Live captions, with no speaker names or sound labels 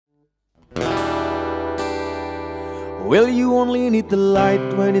Well, you only need the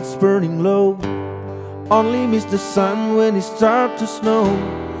light when it's burning low. Only miss the sun when it starts to snow.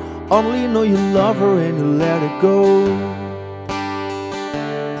 Only know you love her and you let her go.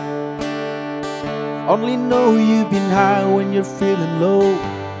 Only know you've been high when you're feeling low.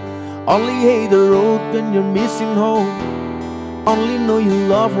 Only hate the road when you're missing home. Only know you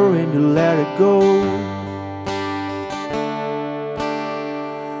love her and you let her go.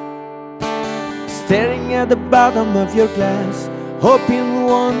 Staring at the bottom of your glass, hoping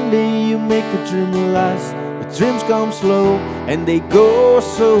one day you make a dream last. But dreams come slow and they go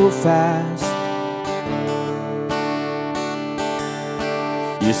so fast.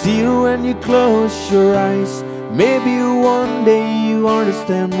 You see her when you close your eyes. Maybe one day you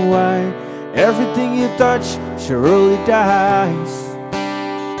understand why everything you touch surely dies.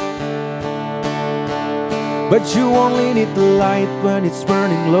 But you only need the light when it's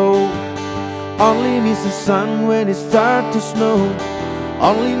burning low. Only miss the sun when it starts to snow.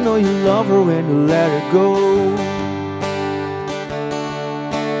 Only know you love her when you let her go.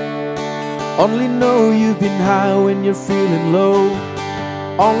 Only know you've been high when you're feeling low.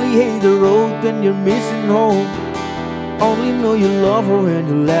 Only hate the road when you're missing home. Only know you love her when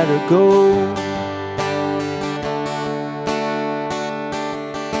you let her go.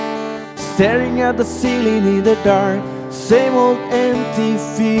 Staring at the ceiling in the dark, same old empty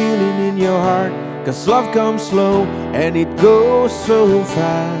feeling in your heart. 'Cause love comes slow and it goes so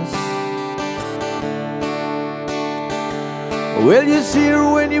fast. Well, you see her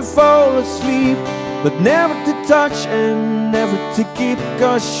when you fall asleep, but never to touch and never to keep.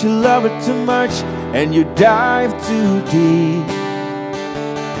 'Cause you love her too much and you dive too deep.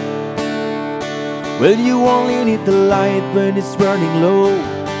 Well, you only need the light when it's burning low.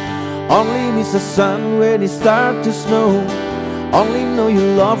 Only miss the sun when it starts to snow. Only know you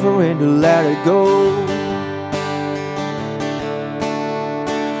love her and you let her go.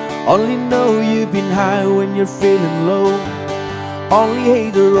 Only know you've been high when you're feeling low. Only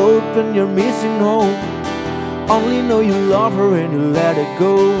hate the road when you're missing home. Only know you love her and you let her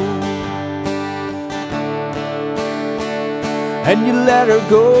go. And you let her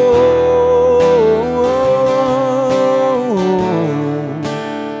go.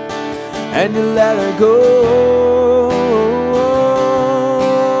 And you let her go.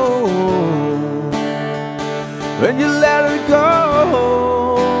 When you let her go.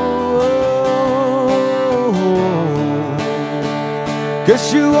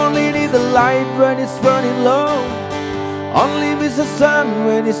 'Cause you only need the light when it's burning low. Only miss the sun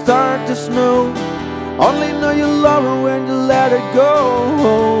when it starts to snow. Only know you love her when you let her go.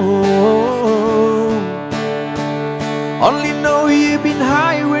 Only know you've been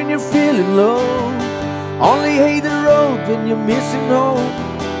high when you're feeling low. Only hate the road when you're missing home.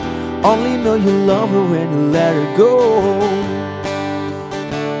 Only know you love her when you let her go.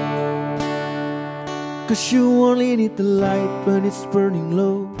 'Cause you only need the light when it's burning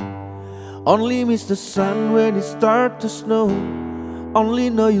low. Only miss the sun when it starts to snow. Only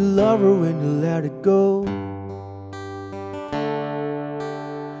know you love her when you let it go.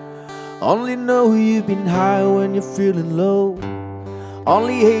 Only know you've been high when you're feeling low.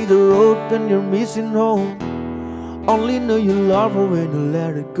 Only hate the road when you're missing home. Only know you love her when you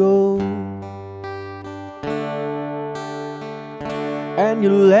let it go. And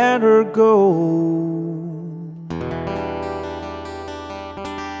you let her go.